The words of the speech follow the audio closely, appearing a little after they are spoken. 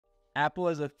Apple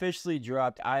has officially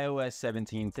dropped iOS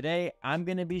 17 today. I'm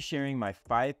going to be sharing my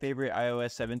 5 favorite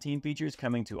iOS 17 features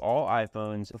coming to all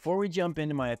iPhones. Before we jump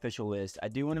into my official list, I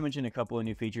do want to mention a couple of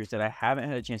new features that I haven't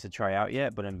had a chance to try out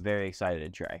yet, but I'm very excited to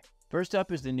try. First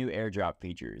up is the new AirDrop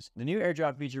features. The new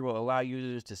AirDrop feature will allow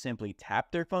users to simply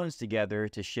tap their phones together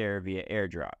to share via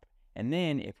AirDrop. And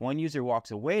then if one user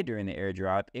walks away during the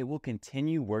AirDrop, it will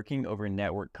continue working over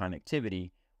network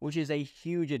connectivity, which is a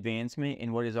huge advancement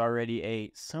in what is already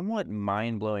a somewhat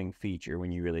mind-blowing feature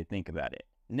when you really think about it.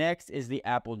 Next is the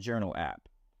Apple Journal app.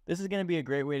 This is going to be a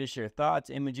great way to share thoughts,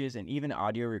 images, and even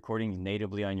audio recordings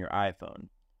natively on your iPhone.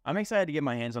 I'm excited to get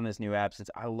my hands on this new app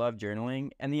since I love journaling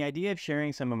and the idea of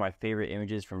sharing some of my favorite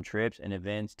images from trips and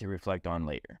events to reflect on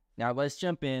later. Now let's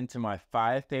jump into my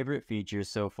 5 favorite features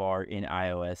so far in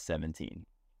iOS 17.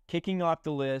 Kicking off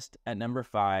the list at number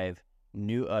 5,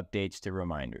 new updates to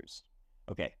reminders.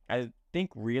 Okay, I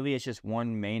think really it's just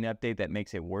one main update that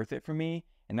makes it worth it for me,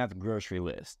 and that's grocery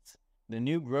lists. The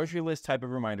new grocery list type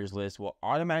of reminders list will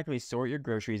automatically sort your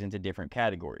groceries into different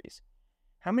categories.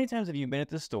 How many times have you been at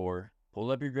the store,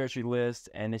 pulled up your grocery list,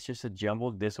 and it's just a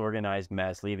jumbled, disorganized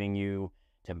mess, leaving you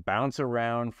to bounce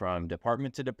around from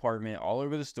department to department all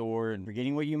over the store and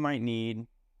forgetting what you might need?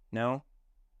 No?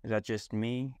 Is that just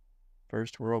me?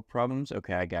 First world problems?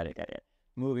 Okay, I got it.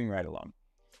 Moving right along.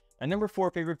 My number 4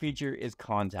 favorite feature is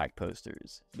contact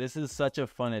posters. This is such a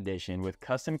fun addition. With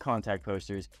custom contact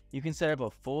posters, you can set up a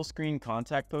full screen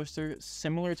contact poster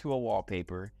similar to a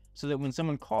wallpaper so that when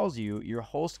someone calls you, your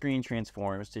whole screen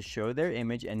transforms to show their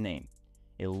image and name.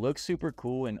 It looks super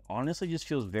cool and honestly just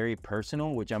feels very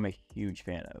personal, which I'm a huge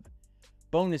fan of.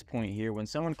 Bonus point here, when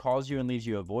someone calls you and leaves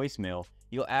you a voicemail,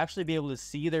 you'll actually be able to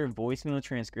see their voicemail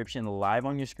transcription live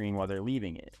on your screen while they're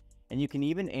leaving it. And you can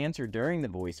even answer during the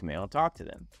voicemail and talk to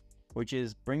them, which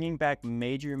is bringing back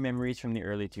major memories from the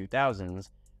early 2000s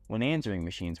when answering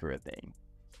machines were a thing.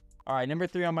 Alright, number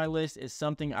 3 on my list is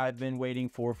something I've been waiting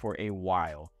for a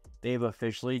while. They've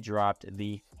officially dropped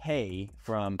the Hey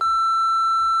from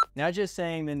Now just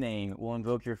saying the name will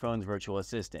invoke your phone's virtual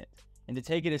assistant. And to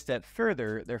take it a step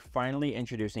further, they're finally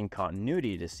introducing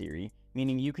continuity to Siri,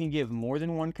 meaning you can give more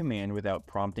than one command without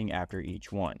prompting after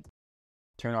each one.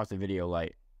 Turn off the video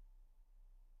light.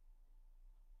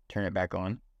 Turn it back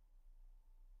on.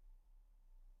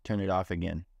 Turn it off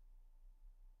again.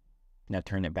 Now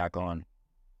turn it back on.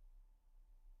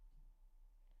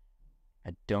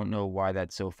 I don't know why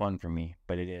that's so fun for me,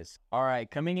 but it is. Alright,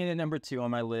 coming in at number 2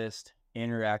 on my list,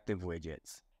 interactive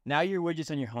widgets. Now your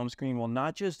widgets on your home screen will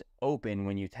not just open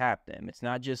when you tap them. It's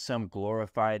not just some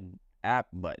glorified app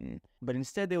button, but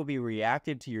instead they will be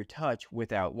reactive to your touch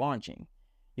without launching.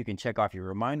 You can check off your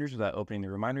reminders without opening the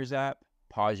Reminders app,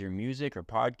 pause your music or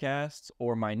podcasts,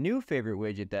 or my new favorite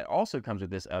widget that also comes with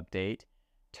this update,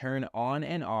 turn on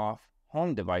and off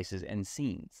home devices and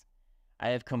scenes. I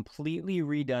have completely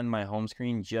redone my home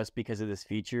screen just because of this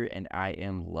feature and I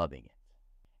am loving it.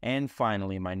 And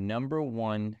finally, my number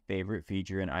 1 favorite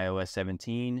feature in iOS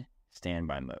 17,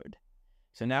 standby mode.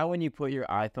 So now when you put your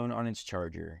iPhone on its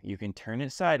charger, you can turn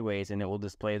it sideways and it will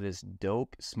display this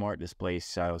dope smart display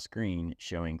style screen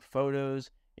showing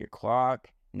photos, your clock,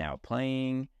 now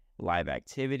playing, live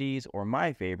activities, or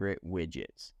my favorite,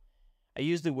 widgets. I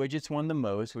use the widgets one the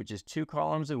most, which is 2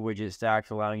 columns of widget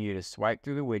stacks allowing you to swipe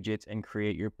through the widgets and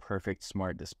create your perfect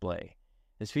smart display.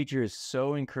 This feature is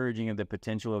so encouraging of the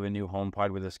potential of a new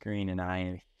HomePod with a screen, and I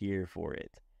am here for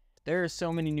it. There are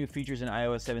so many new features in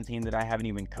iOS 17 that I haven't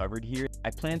even covered here. I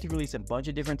plan to release a bunch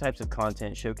of different types of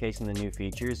content showcasing the new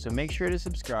features, so make sure to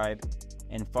subscribe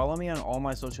and follow me on all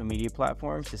my social media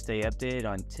platforms to stay updated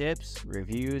on tips,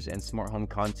 reviews, and smart home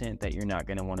content that you're not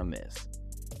going to want to miss.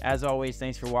 As always,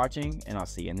 thanks for watching, and I'll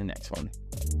see you in the next one.